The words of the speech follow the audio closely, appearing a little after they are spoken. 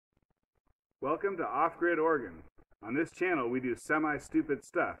Welcome to Off-Grid Oregon. On this channel we do semi-stupid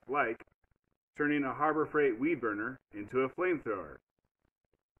stuff like turning a Harbor Freight weed burner into a flamethrower.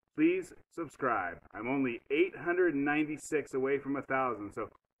 Please subscribe. I'm only 896 away from 1,000, so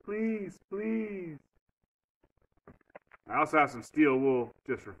please, please. I also have some steel wool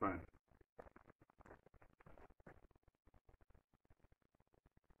just for fun.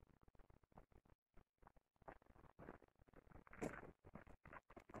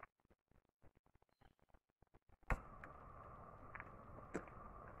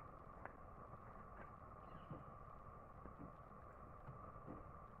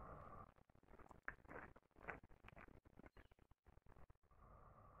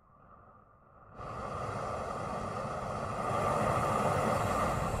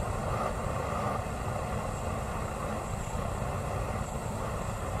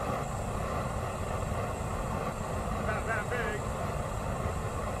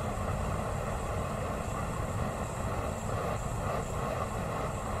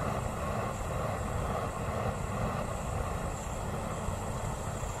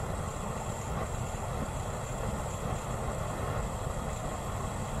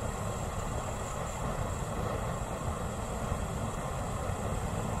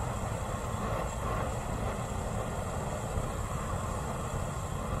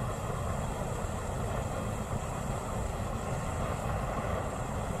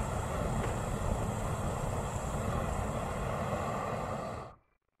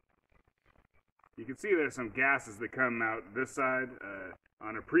 You can see there's some gases that come out this side.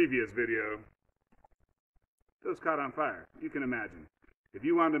 On a previous video, those caught on fire. You can imagine. If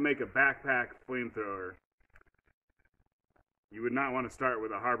you wanted to make a backpack flamethrower, you would not want to start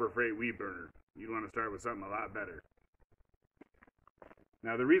with a Harbor Freight weed burner. You'd want to start with something a lot better.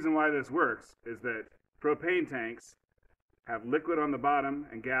 Now the reason why this works is that propane tanks have liquid on the bottom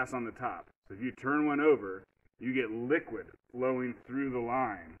and gas on the top. So if you turn one over, you get liquid flowing through the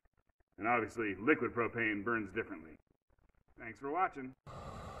line. And obviously, liquid propane burns differently. Thanks for watching.